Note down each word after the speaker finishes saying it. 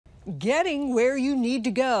Getting where you need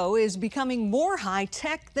to go is becoming more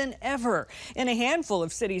high-tech than ever. In a handful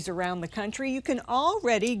of cities around the country, you can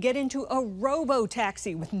already get into a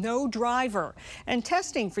robotaxi with no driver. And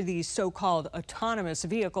testing for these so-called autonomous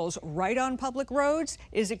vehicles right on public roads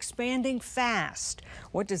is expanding fast.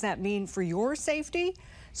 What does that mean for your safety?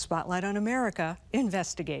 Spotlight on America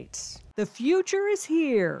investigates. The future is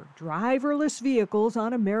here. Driverless vehicles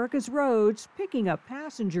on America's roads, picking up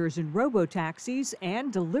passengers in robotaxis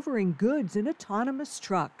and delivering goods in autonomous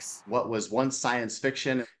trucks. What was once science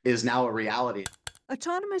fiction is now a reality.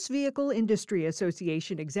 Autonomous Vehicle Industry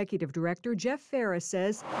Association Executive Director Jeff Ferris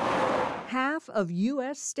says half of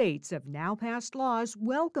U.S. states have now passed laws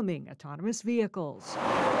welcoming autonomous vehicles.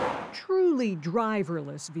 Truly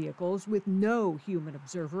driverless vehicles with no human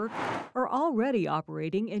observer are already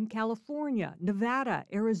operating in California, Nevada,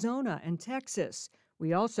 Arizona, and Texas.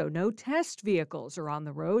 We also know test vehicles are on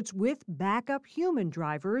the roads with backup human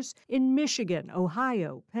drivers in Michigan,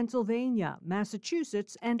 Ohio, Pennsylvania,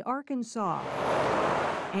 Massachusetts, and Arkansas.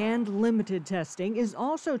 And limited testing is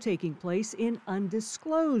also taking place in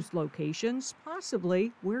undisclosed locations,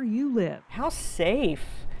 possibly where you live. How safe,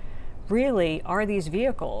 really, are these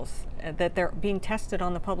vehicles that they're being tested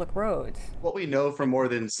on the public roads? What we know from more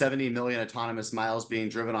than 70 million autonomous miles being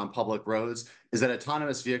driven on public roads is that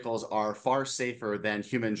autonomous vehicles are far safer than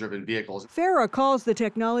human-driven vehicles. Farah calls the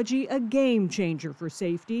technology a game changer for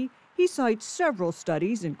safety. He cites several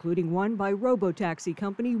studies, including one by robotaxi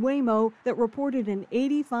company Waymo, that reported an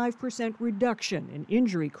 85% reduction in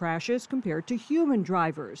injury crashes compared to human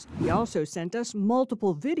drivers. He also sent us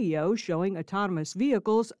multiple videos showing autonomous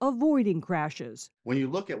vehicles avoiding crashes. When you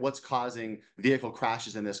look at what's causing vehicle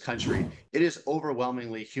crashes in this country, it is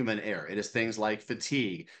overwhelmingly human error. It is things like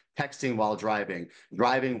fatigue, texting while driving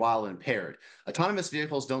while impaired. Autonomous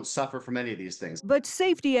vehicles don't suffer from any of these things. But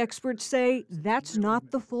safety experts say that's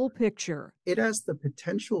not the full picture. It has the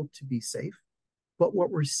potential to be safe, but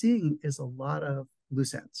what we're seeing is a lot of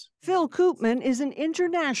loose ends. Phil Koopman is an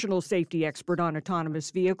international safety expert on autonomous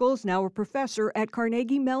vehicles, now a professor at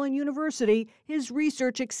Carnegie Mellon University. His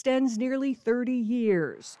research extends nearly 30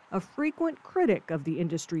 years. A frequent critic of the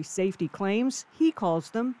industry's safety claims, he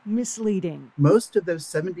calls them misleading. Most of those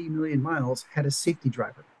 70 million miles had a safety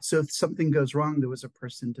driver. So if something goes wrong, there was a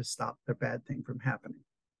person to stop the bad thing from happening.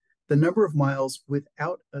 The number of miles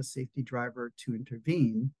without a safety driver to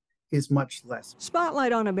intervene is much less.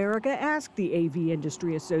 Spotlight on America asked the AV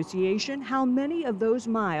Industry Association how many of those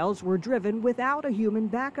miles were driven without a human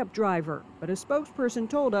backup driver, but a spokesperson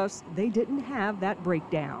told us they didn't have that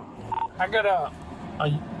breakdown. I got a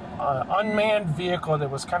unmanned vehicle that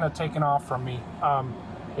was kind of taken off from me.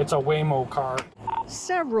 It's a Waymo car.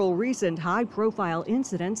 Several recent high-profile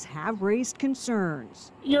incidents have raised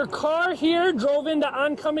concerns. Your car here drove into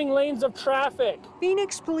oncoming lanes of traffic.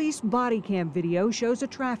 Phoenix police body cam video shows a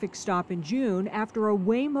traffic stop in June after a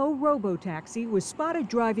Waymo robotaxi was spotted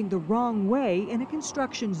driving the wrong way in a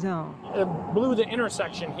construction zone. It blew the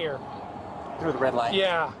intersection here. Through the red light.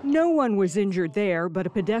 Yeah. No one was injured there, but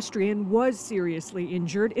a pedestrian was seriously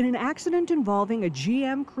injured in an accident involving a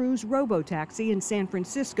GM Cruise robotaxi in San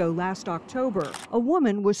Francisco last October. A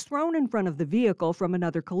woman was thrown in front of the vehicle from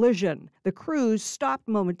another collision. The Cruise stopped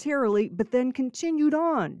momentarily, but then continued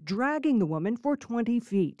on, dragging the woman for 20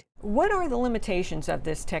 feet. What are the limitations of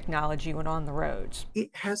this technology when on the roads?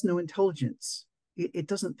 It has no intelligence. It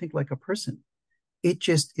doesn't think like a person. It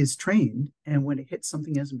just is trained, and when it hits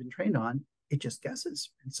something it hasn't been trained on, it just guesses.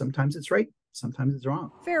 And sometimes it's right, sometimes it's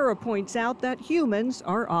wrong. Farah points out that humans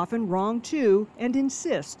are often wrong too and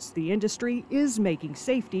insists the industry is making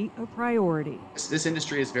safety a priority. This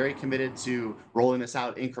industry is very committed to rolling this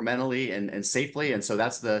out incrementally and safely, and so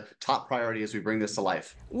that's the top priority as we bring this to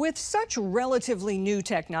life. With such relatively new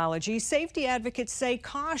technology, safety advocates say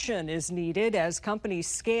caution is needed as companies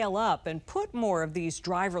scale up and put more of these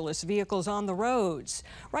driverless vehicles on the roads.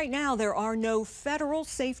 Right now, there are no federal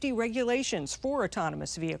safety regulations for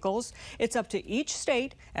autonomous vehicles. It's up to each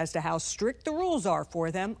state as to how strict the rules are for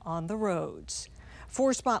them on the roads.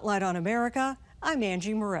 For Spotlight on America, I'm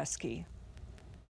Angie Moreski.